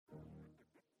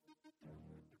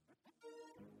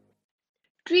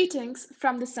Greetings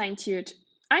from the Scientuit.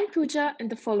 I'm Pooja, and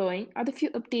the following are the few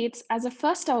updates as of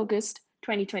 1st August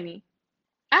 2020.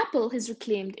 Apple has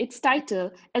reclaimed its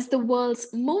title as the world's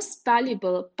most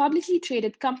valuable publicly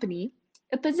traded company,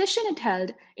 a position it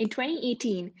held in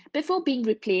 2018 before being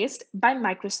replaced by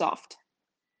Microsoft.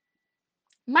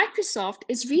 Microsoft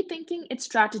is rethinking its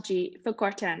strategy for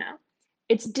Cortana,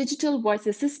 its digital voice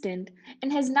assistant,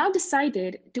 and has now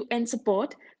decided to end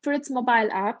support for its mobile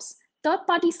apps, third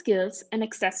party skills, and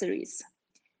accessories.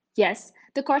 Yes,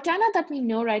 the Cortana that we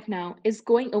know right now is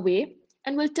going away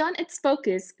and will turn its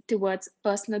focus towards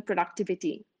personal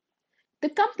productivity. The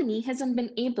company hasn't been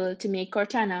able to make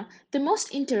Cortana the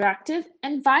most interactive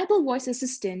and viable voice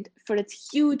assistant for its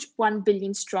huge 1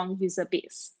 billion strong user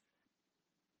base.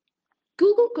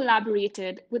 Google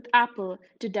collaborated with Apple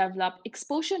to develop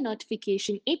Exposure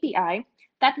Notification API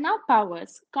that now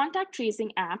powers contact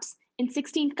tracing apps in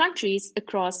 16 countries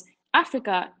across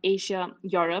Africa, Asia,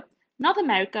 Europe, North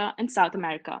America, and South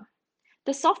America.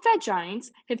 The software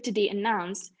giants have today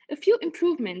announced a few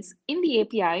improvements in the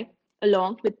API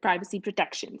along with privacy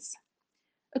protections.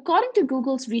 According to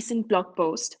Google's recent blog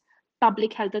post,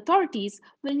 public health authorities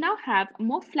will now have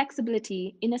more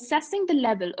flexibility in assessing the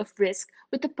level of risk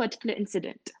with a particular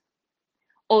incident.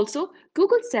 Also,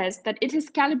 Google says that it has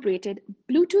calibrated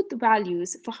Bluetooth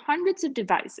values for hundreds of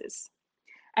devices.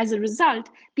 As a result,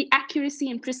 the accuracy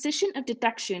and precision of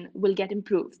detection will get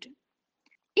improved.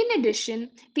 In addition,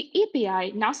 the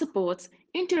API now supports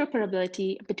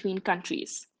interoperability between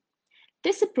countries.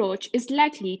 This approach is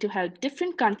likely to help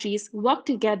different countries work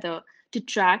together to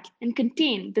track and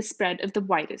contain the spread of the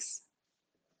virus.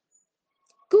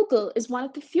 Google is one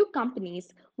of the few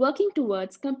companies working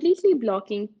towards completely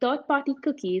blocking third party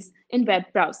cookies in web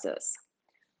browsers.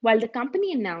 While the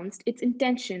company announced its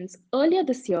intentions earlier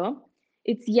this year,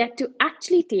 it's yet to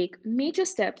actually take major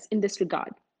steps in this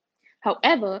regard.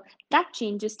 However, that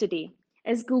changes today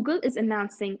as Google is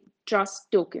announcing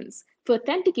trust tokens for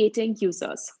authenticating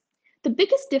users. The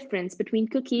biggest difference between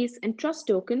cookies and trust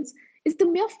tokens is the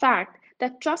mere fact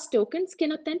that trust tokens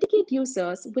can authenticate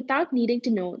users without needing to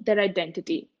know their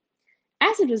identity.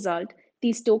 As a result,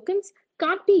 these tokens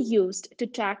can't be used to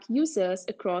track users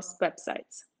across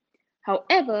websites.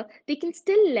 However, they can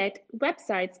still let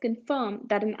websites confirm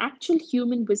that an actual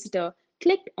human visitor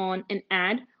clicked on an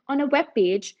ad on a web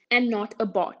page and not a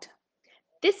bot.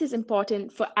 This is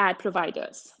important for ad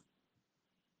providers.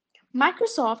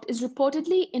 Microsoft is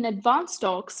reportedly in advanced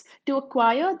talks to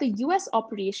acquire the US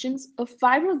operations of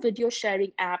viral video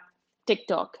sharing app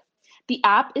TikTok. The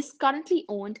app is currently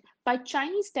owned by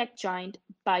Chinese tech giant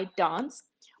ByteDance,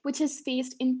 which has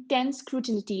faced intense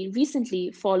scrutiny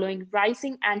recently following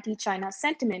rising anti China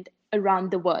sentiment around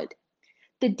the world.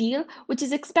 The deal, which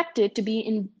is expected to be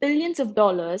in billions of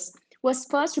dollars, was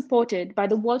first reported by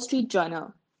the Wall Street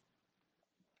Journal.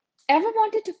 Ever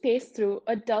wanted to pace through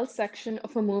a dull section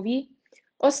of a movie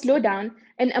or slow down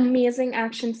an amazing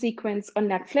action sequence on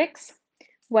Netflix?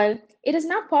 Well, it is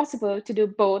now possible to do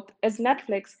both as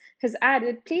Netflix has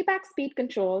added playback speed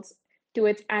controls to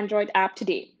its Android app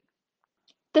today.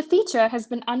 The feature has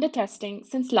been under testing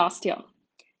since last year.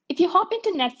 If you hop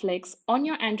into Netflix on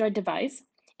your Android device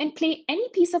and play any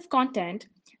piece of content,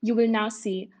 you will now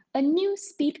see a new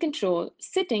speed control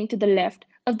sitting to the left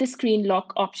of the screen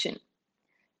lock option.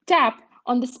 Tap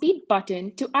on the speed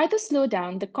button to either slow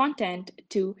down the content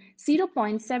to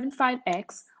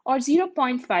 0.75x or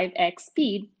 0.5x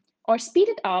speed, or speed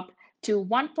it up to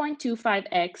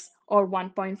 1.25x or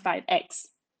 1.5x.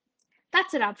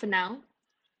 That's a wrap for now.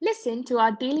 Listen to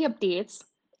our daily updates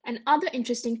and other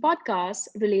interesting podcasts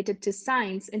related to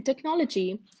science and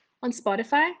technology on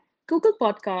Spotify, Google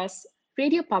Podcasts,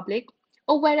 Radio Public,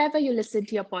 or wherever you listen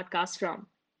to your podcast from.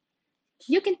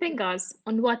 You can ping us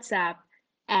on WhatsApp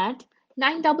at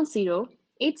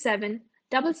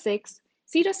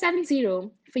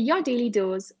 900-8766-070 for your daily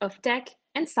dose of tech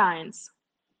and science.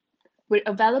 We're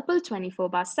available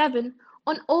 24/7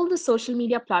 on all the social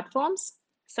media platforms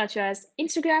such as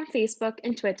Instagram, Facebook,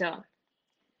 and Twitter.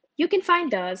 You can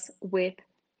find us with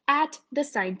at the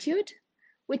Scientuit,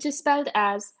 which is spelled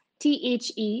as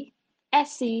THESCIENTUIT.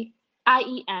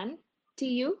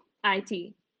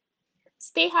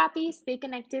 Stay happy, stay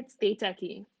connected, stay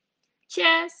techy.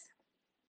 Cheers!